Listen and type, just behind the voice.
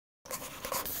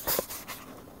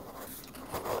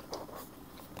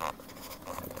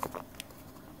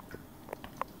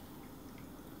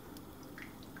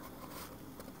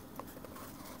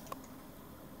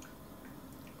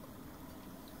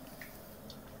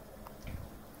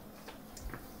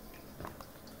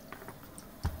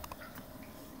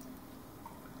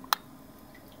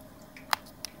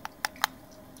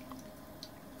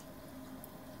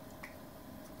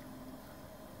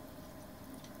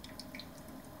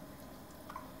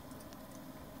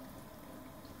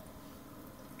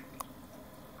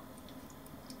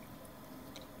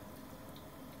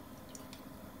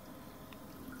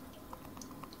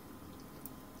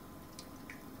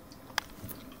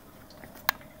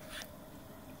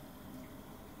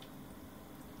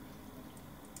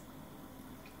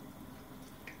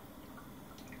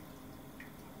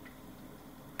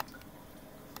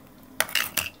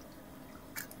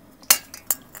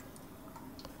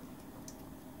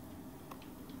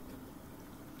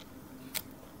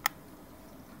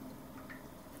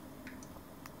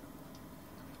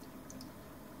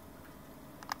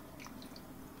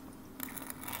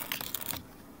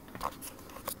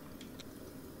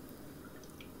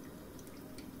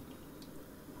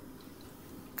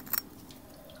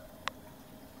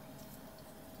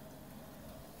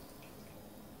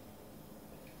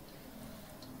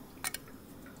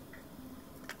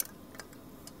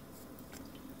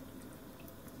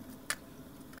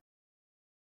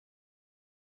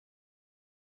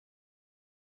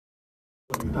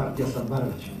aiutarti a salvare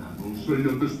la città. Non sei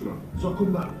addestrato. So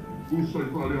combattere. Tu sai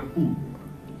fare a pugni.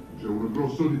 C'è una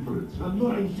grossa differenza.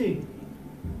 Allora insegni.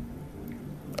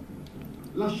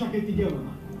 Lascia che ti dia una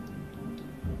mano.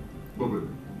 Va bene,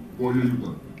 puoi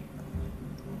aiutarmi.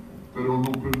 Però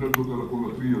non prendendotela con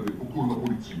la triade o con la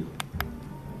polizia.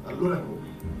 Allora come?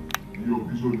 Io ho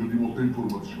bisogno di molte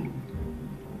informazioni.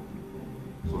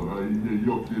 Sarai i miei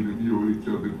occhi e le mie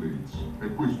orecchie a The Blades.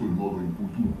 E questo è il modo in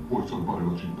cui tu puoi salvare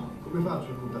la città. Come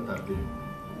faccio a contattarti?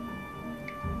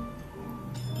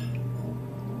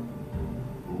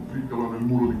 Conficcala nel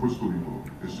muro di questo libro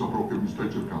e saprò che mi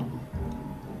stai cercando.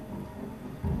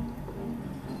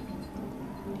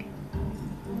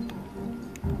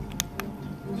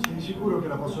 Sei sicuro che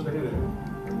la posso tenere?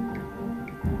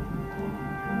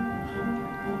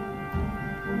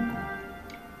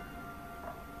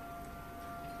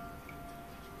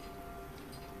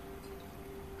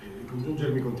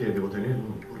 Ricongiungermi con te, devo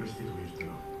tenerlo o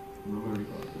restituirtelo? Non me lo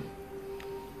ricordo.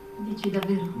 Dici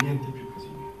davvero? Niente più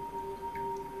casini.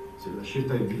 Se la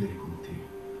scelta è vivere con te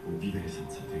o vivere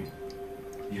senza te,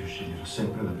 io sceglierò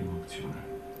sempre la prima opzione.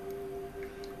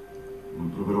 Non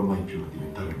proverò mai più a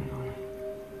diventare un eroe.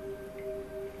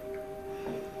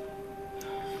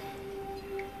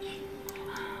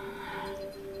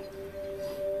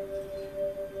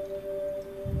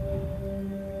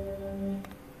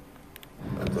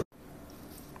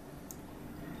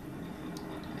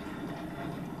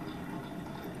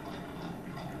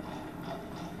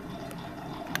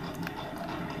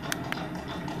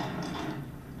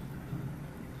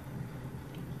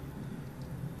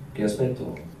 Che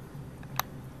aspetto?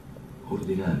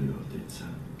 Ordinario, Altezza.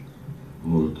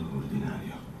 Molto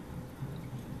ordinario.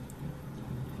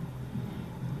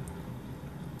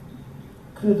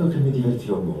 Credo che mi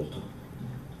divertirò molto.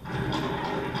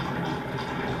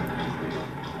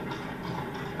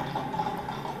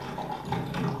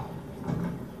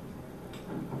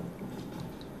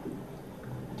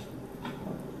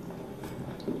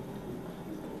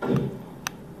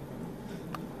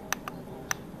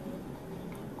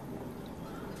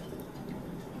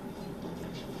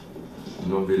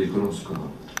 Non vi riconoscono.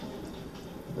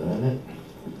 Bene.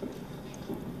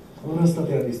 Ora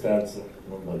state a distanza.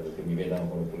 Non voglio che mi vedano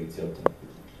come poliziotto.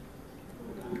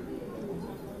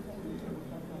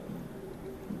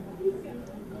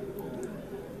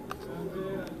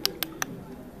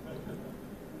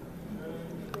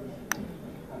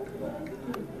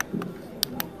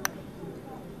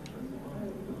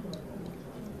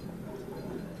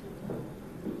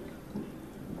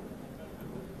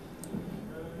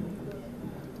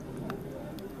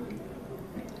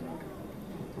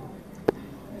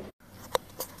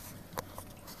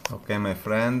 Okay, my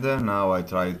friend, now I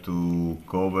try to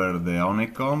cover the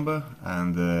honeycomb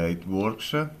and it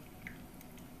works.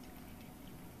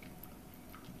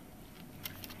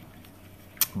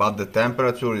 But the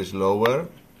temperature is lower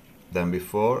than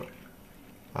before,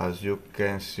 as you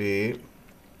can see.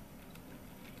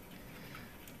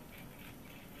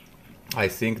 I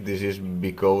think this is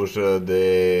because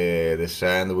the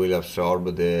sand will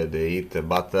absorb the heat,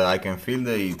 but I can feel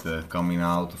the heat coming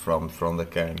out from the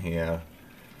can here.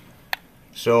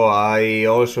 So I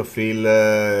also feel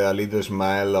a little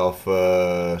smell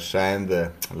of sand,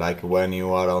 like when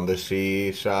you are on the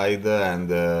seaside and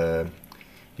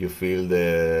you feel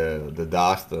the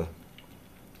dust.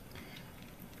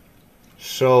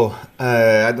 So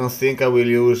I don't think I will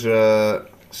use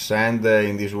sand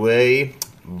in this way,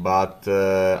 but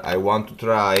I want to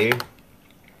try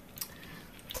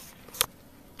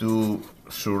to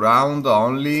surround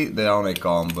only the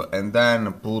honeycomb and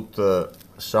then put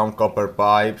some copper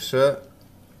pipes,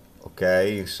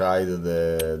 okay, inside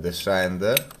the sand,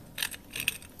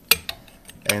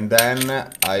 and then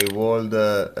I would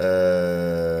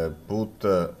put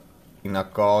in a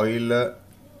coil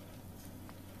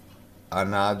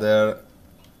another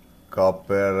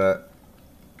copper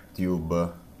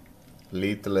tube,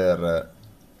 littler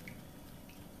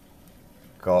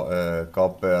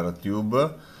copper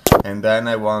tube, and then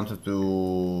I want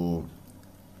to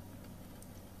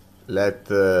let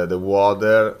the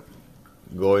water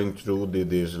going through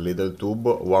this little tube,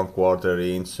 1/4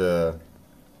 inch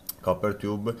copper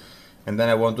tube, and then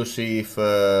I want to see if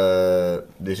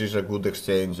this is a good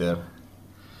exchanger.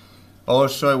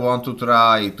 Also I want to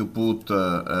try to put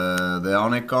the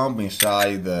honeycomb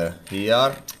inside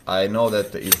here. I know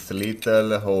that it's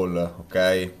little hole,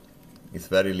 okay, it's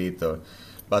very little,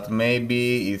 but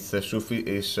maybe it's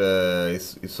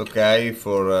it's okay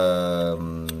for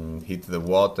heat the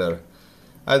water.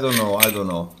 I don't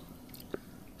know.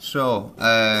 So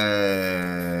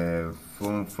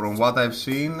from what I've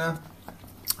seen,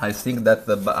 I think that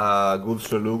the good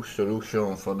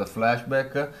solution for the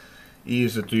flashback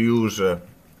is to use a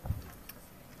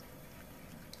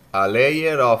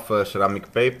layer of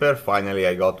ceramic paper. Finally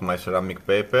I got my ceramic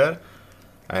paper.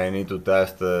 I need to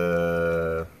test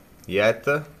yet,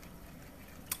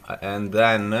 and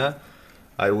then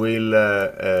I will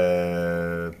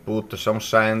put some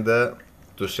sand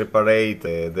to separate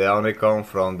the honeycomb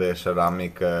from the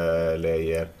ceramic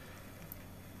layer.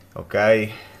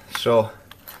 Okay, so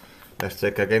let's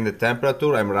check again the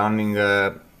temperature. I'm running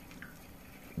the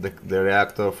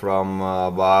reactor from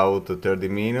about 30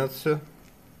 minutes.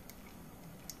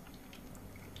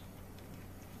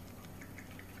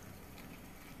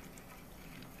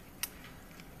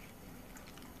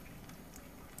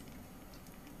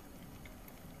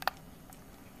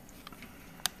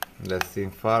 Let's see in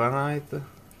Fahrenheit.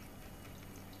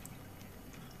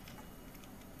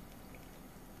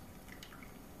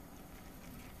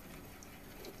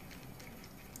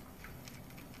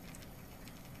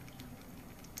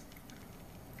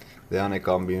 The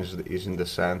honeycomb is in the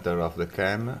center of the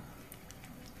can,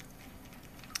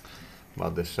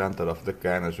 but the center of the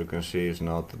can, as you can see, is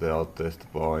not the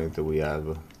hottest point we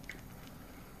have.